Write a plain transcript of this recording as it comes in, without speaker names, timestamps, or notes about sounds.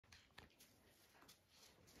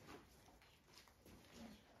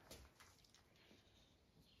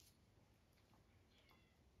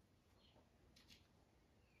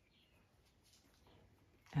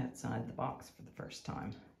outside the box for the first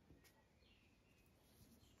time.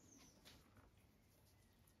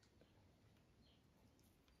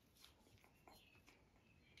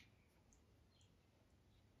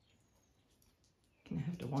 Gonna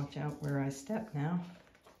have to watch out where I step now.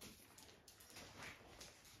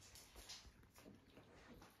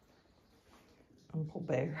 Uncle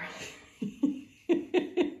Bear.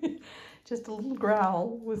 Just a little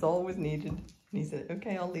growl was all was needed. And he said,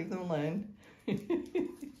 okay, I'll leave them alone.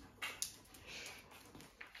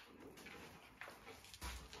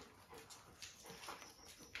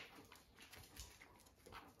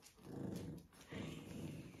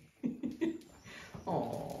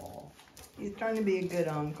 Oh, he's trying to be a good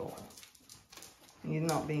uncle. He's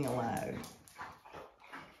not being allowed.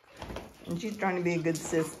 And she's trying to be a good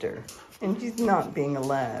sister. And she's not being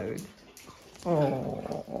allowed.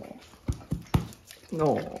 Oh.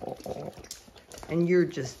 No. And you're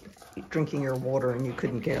just drinking your water and you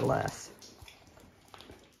couldn't care less.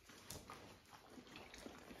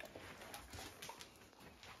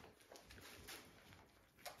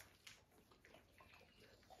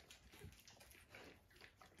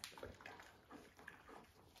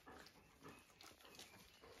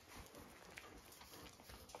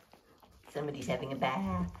 Somebody's having a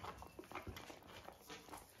bath.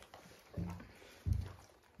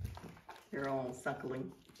 You're all suckling.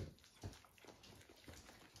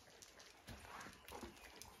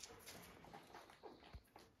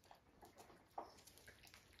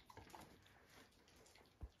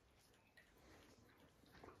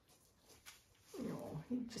 Oh,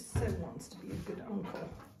 he just so wants to be a good uncle.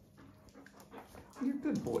 You're a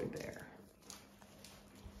good boy, Bear.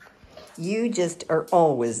 You just are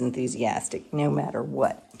always enthusiastic, no matter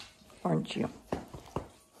what, aren't you?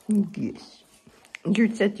 Yes.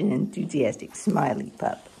 You're such an enthusiastic, smiley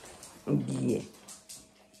pup. Yeah.